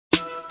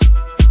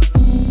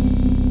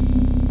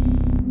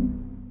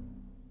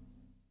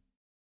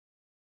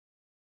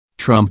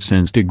Trump's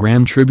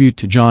Instagram tribute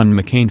to John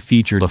McCain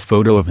featured a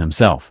photo of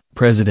himself.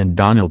 President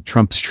Donald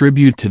Trump's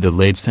tribute to the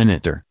late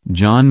Senator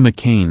John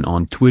McCain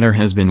on Twitter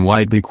has been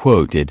widely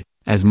quoted,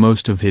 as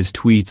most of his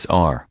tweets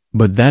are,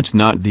 but that's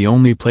not the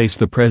only place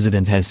the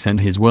president has sent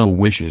his well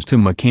wishes to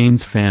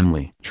McCain's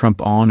family. Trump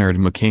honored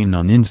McCain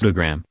on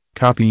Instagram,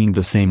 copying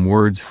the same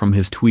words from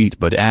his tweet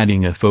but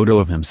adding a photo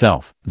of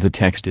himself. The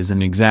text is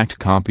an exact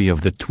copy of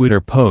the Twitter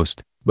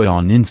post, but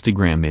on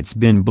Instagram it's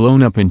been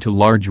blown up into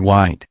large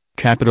white,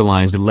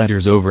 capitalized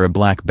letters over a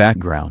black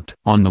background.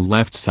 On the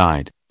left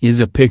side is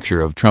a picture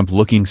of Trump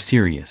looking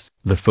serious.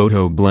 The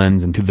photo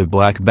blends into the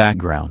black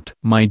background.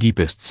 "My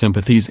deepest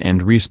sympathies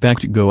and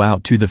respect go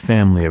out to the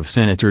family of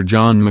Senator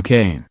John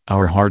McCain.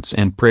 Our hearts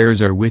and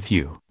prayers are with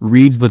you,"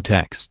 reads the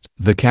text.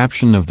 The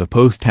caption of the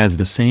post has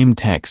the same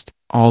text,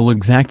 all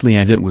exactly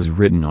as it was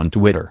written on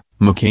Twitter.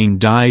 McCain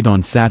died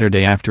on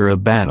Saturday after a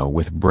battle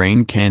with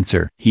brain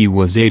cancer. He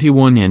was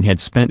 81 and had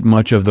spent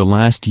much of the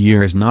last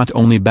years not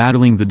only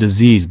battling the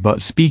disease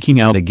but speaking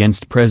out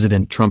against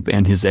President Trump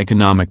and his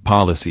economic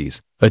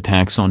policies,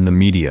 attacks on the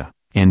media,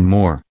 and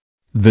more.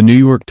 The New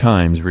York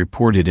Times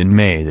reported in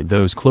May that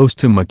those close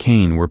to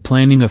McCain were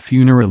planning a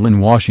funeral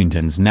in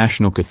Washington's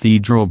National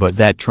Cathedral but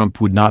that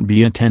Trump would not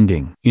be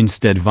attending.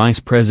 Instead, Vice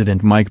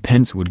President Mike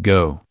Pence would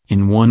go.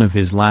 In one of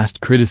his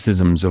last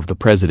criticisms of the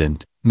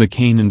president,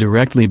 McCain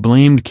indirectly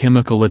blamed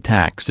chemical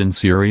attacks in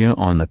Syria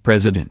on the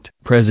president.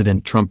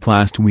 President Trump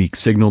last week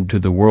signaled to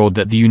the world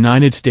that the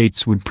United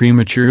States would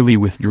prematurely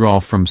withdraw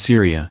from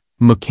Syria,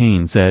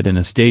 McCain said in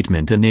a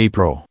statement in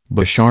April.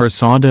 Bashar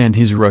Assad and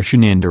his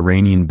Russian and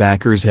Iranian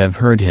backers have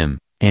heard him,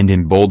 and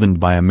emboldened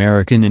by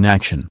American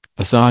inaction,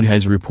 Assad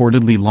has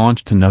reportedly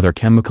launched another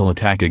chemical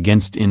attack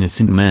against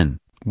innocent men,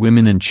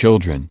 women and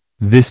children,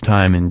 this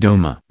time in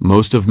Douma.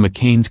 Most of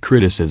McCain's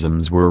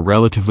criticisms were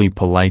relatively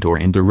polite or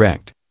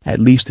indirect,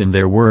 at least in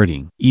their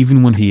wording.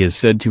 Even when he is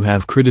said to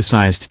have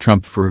criticized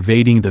Trump for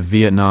evading the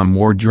Vietnam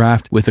War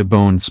draft with a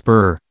bone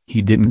spur,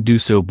 he didn't do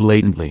so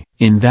blatantly.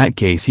 In that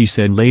case, he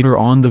said later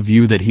on The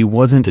View that he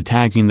wasn't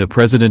attacking the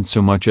president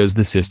so much as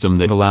the system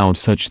that allowed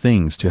such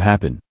things to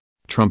happen.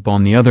 Trump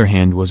on the other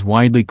hand was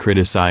widely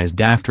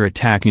criticized after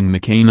attacking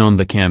McCain on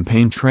the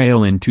campaign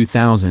trail in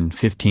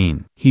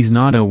 2015. "He's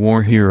not a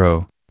war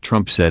hero,"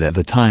 Trump said at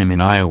the time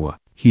in Iowa.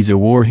 "He's a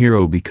war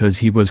hero because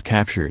he was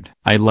captured.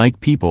 I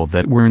like people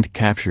that weren't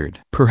captured."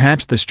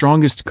 Perhaps the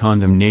strongest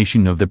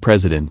condemnation of the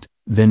president,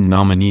 then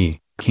nominee,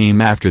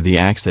 came after the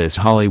Access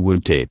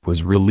Hollywood tape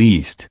was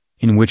released,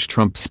 in which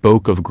Trump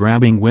spoke of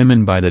grabbing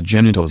women by the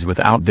genitals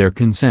without their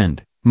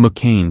consent.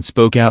 McCain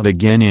spoke out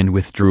again and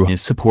withdrew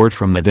his support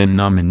from the then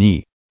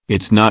nominee.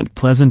 "It's not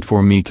pleasant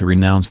for me to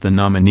renounce the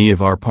nominee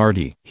of our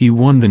party. He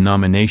won the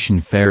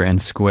nomination fair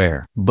and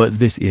square. But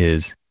this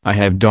is, I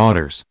have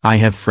daughters. I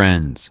have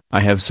friends.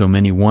 I have so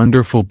many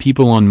wonderful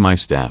people on my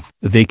staff.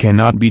 They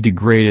cannot be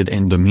degraded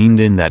and demeaned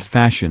in that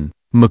fashion,"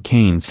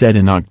 McCain said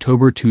in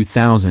October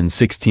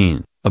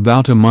 2016,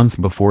 about a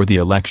month before the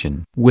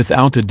election.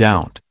 Without a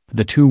doubt,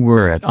 the two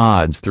were at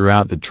odds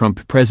throughout the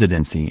Trump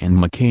presidency and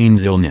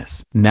McCain's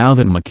illness. Now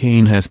that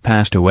McCain has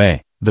passed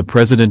away, the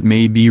president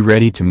may be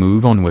ready to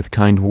move on with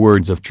kind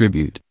words of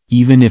tribute,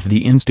 even if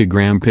the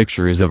Instagram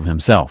picture is of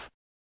himself.